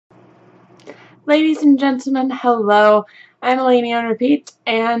Ladies and gentlemen, hello. I'm elenionrepeat,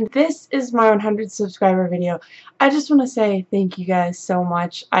 and this is my 100 subscriber video. I just want to say thank you guys so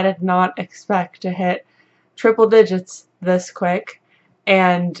much. I did not expect to hit triple digits this quick,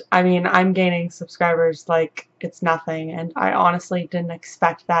 and I mean, I'm gaining subscribers like it's nothing, and I honestly didn't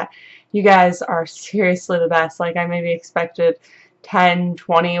expect that. You guys are seriously the best. Like, I maybe expected 10,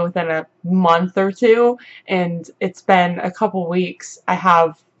 20 within a month or two, and it's been a couple weeks. I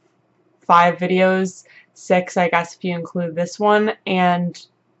have 5 videos, 6 I guess if you include this one, and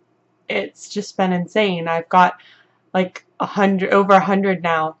it's just been insane. I've got like over 100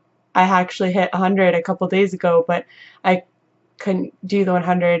 now. I actually hit 100 a couple days ago, but I couldn't do the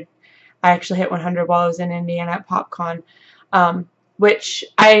 100. I actually hit 100 while I was in Indiana at PopCon, which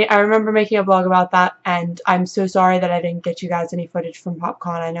I remember making a blog about that, and I'm so sorry that I didn't get you guys any footage from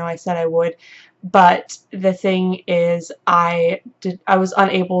PopCon. I know I said I would, but the thing is I was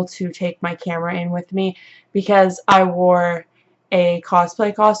unable to take my camera in with me because I wore a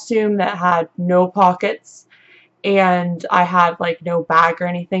cosplay costume that had no pockets, and I had like no bag or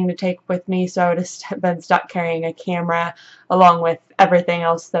anything to take with me, so I would have been stuck carrying a camera along with everything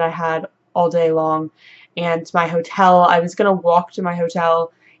else that I had all day long. And my hotel, I was gonna walk to my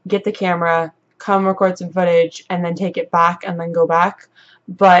hotel, get the camera, come record some footage, and then take it back and then go back,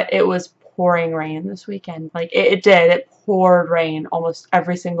 but it was pouring rain this weekend. Like, it poured rain almost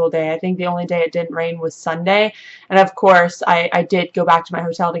every single day. I think the only day it didn't rain was Sunday, and of course I did go back to my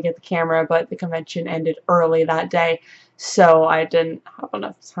hotel to get the camera, but the convention ended early that day, so I didn't have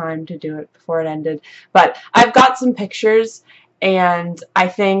enough time to do it before it ended. But I've got some pictures, and I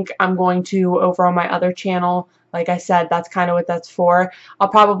think I'm going to, over on my other channel, like I said, that's kind of what that's for. I'll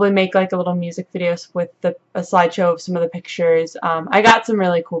probably make like a little music video with a slideshow of some of the pictures. I got some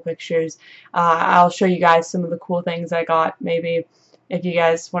really cool pictures. I'll show you guys some of the cool things I got, maybe, if you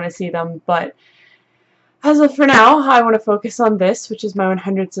guys want to see them. But as of for now, I want to focus on this, which is my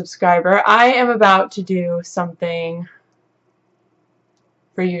 100 subscriber. I am about to do something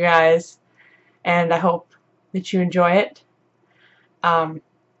for you guys, and I hope that you enjoy it.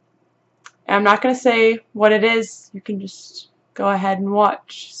 I'm not going to say what it is. You can just go ahead and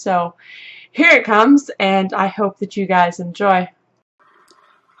watch. So here it comes, and I hope that you guys enjoy.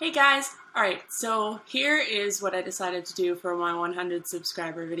 Hey guys! Alright, so here is what I decided to do for my 100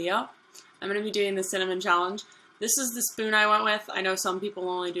 subscriber video. I'm going to be doing the cinnamon challenge. This is the spoon I went with. I know some people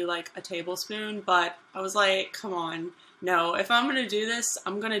only do like a tablespoon, but I was like, come on. No, if I'm going to do this,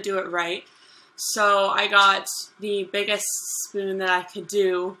 I'm going to do it right. So I got the biggest spoon that I could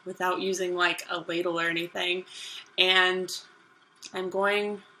do without using like a ladle or anything, and I'm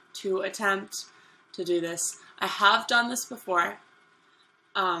going to attempt to do this. I have done this before.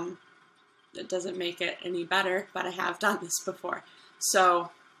 It doesn't make it any better, but I have done this before. So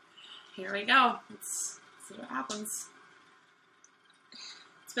here we go. Let's see what happens.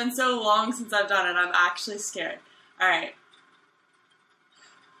 It's been so long since I've done it, I'm actually scared. Alright.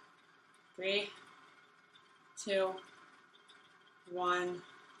 3, 2, 1.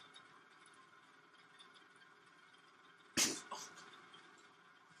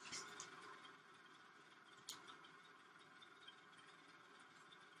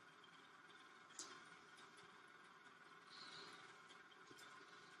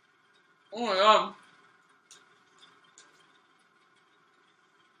 Oh my god.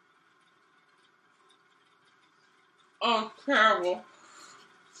 Oh, terrible.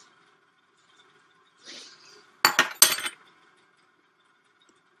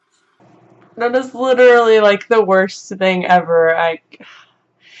 That is literally like the worst thing ever.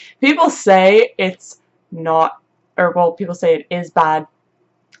 People say it's not, or well, people say it is bad.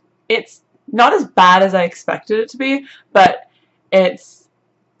 It's not as bad as I expected it to be, but it's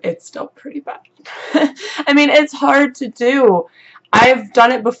still pretty bad. I mean, it's hard to do. I've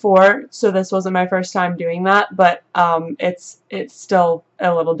done it before, so this wasn't my first time doing that, but it's still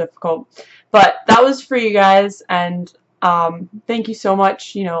a little difficult. But that was for you guys, and thank you so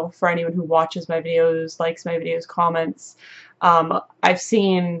much, you know, for anyone who watches my videos, likes my videos, comments. I've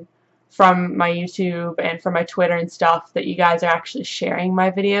seen from my YouTube and from my Twitter and stuff that you guys are actually sharing my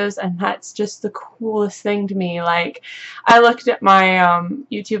videos, and that's just the coolest thing to me. Like, I looked at my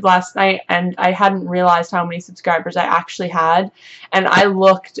YouTube last night, and I hadn't realized how many subscribers I actually had, and I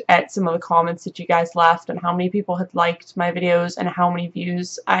looked at some of the comments that you guys left and how many people had liked my videos and how many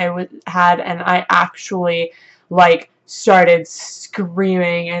views I had, and I actually like started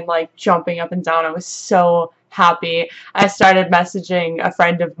screaming and like jumping up and down. I was so happy. I started messaging a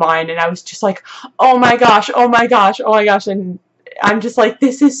friend of mine, and I was just like, oh my gosh, oh my gosh, oh my gosh, and I'm just like,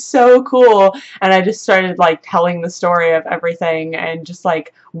 this is so cool. And I just started like telling the story of everything and just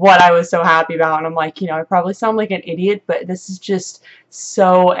like what I was so happy about. And I'm like, you know, I probably sound like an idiot, but this is just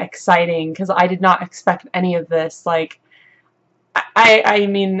so exciting because I did not expect any of this. Like, I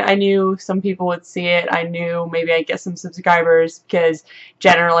mean, I knew some people would see it. I knew maybe I'd get some subscribers because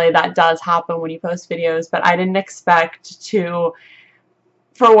generally that does happen when you post videos, but I didn't expect to,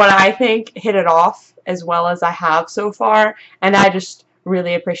 for what I think, hit it off as well as I have so far, and I just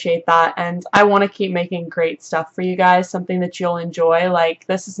really appreciate that. And I want to keep making great stuff for you guys, something that you'll enjoy. Like,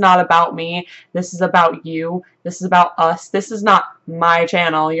 this is not about me, this is about you, this is about us. This is not my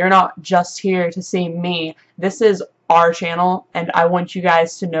channel. You're not just here to see me. This is our channel, and I want you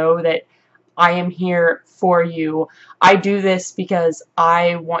guys to know that I am here for you. I do this because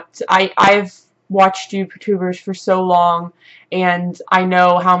I want to, I've watched YouTubers for so long, and I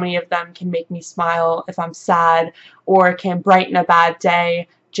know how many of them can make me smile if I'm sad, or can brighten a bad day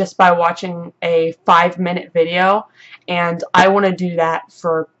just by watching a 5-minute video. And I want to do that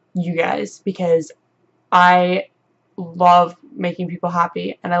for you guys because I love making people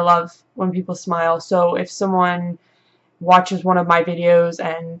happy and I love when people smile. So if someone watches one of my videos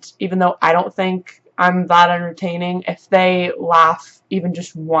and even though I don't think I'm that entertaining, if they laugh even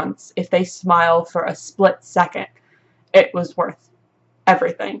just once, if they smile for a split second, it was worth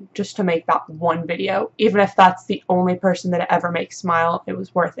everything just to make that one video. Even if that's the only person that it ever makes smile, it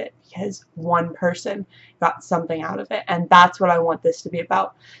was worth it because one person got something out of it, and that's what I want this to be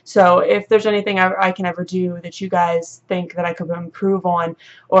about. So if there's anything I can ever do that you guys think that I could improve on,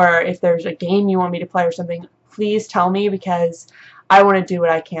 or if there's a game you want me to play or something, please tell me because I want to do what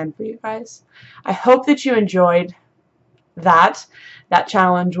I can for you guys. I hope that you enjoyed that. That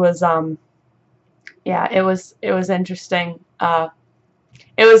challenge was yeah, it was interesting.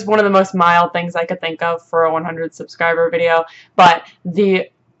 It was one of the most mild things I could think of for a 100 subscriber video, but the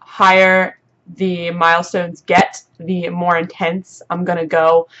higher the milestones get, the more intense I'm gonna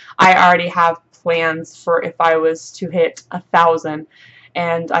go. I already have plans for if I was to hit 1,000,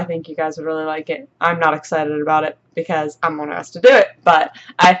 and I think you guys would really like it. I'm not excited about it because I'm one of us to do it, but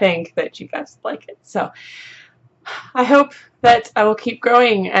I think that you guys like it. So I hope that I will keep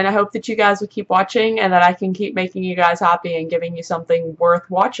growing, and I hope that you guys will keep watching, and that I can keep making you guys happy and giving you something worth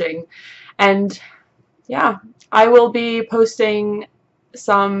watching. And yeah, I will be posting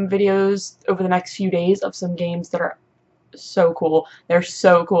some videos over the next few days of some games that are so cool. They're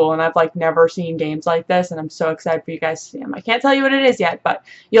so cool, and I've like never seen games like this, and I'm so excited for you guys to see them. I can't tell you what it is yet, but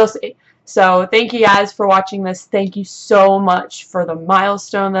you'll see. So thank you guys for watching this. Thank you so much for the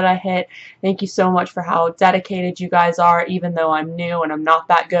milestone that I hit. Thank you so much for how dedicated you guys are, even though I'm new and I'm not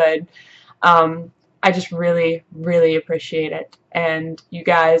that good. I just really, really appreciate it. And you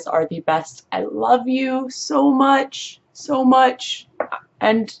guys are the best. I love you so much, so much.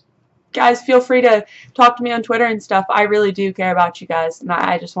 And guys, feel free to talk to me on Twitter and stuff. I really do care about you guys, and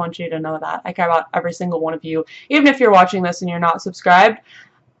I just want you to know that. I care about every single one of you. Even if you're watching this and you're not subscribed,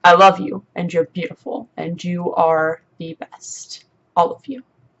 I love you, and you're beautiful, and you are the best. All of you.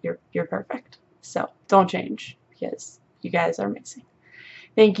 You're perfect. So don't change, because you guys are amazing.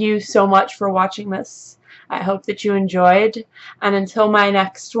 Thank you so much for watching this. I hope that you enjoyed, and until my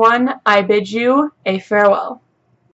next one, I bid you a farewell.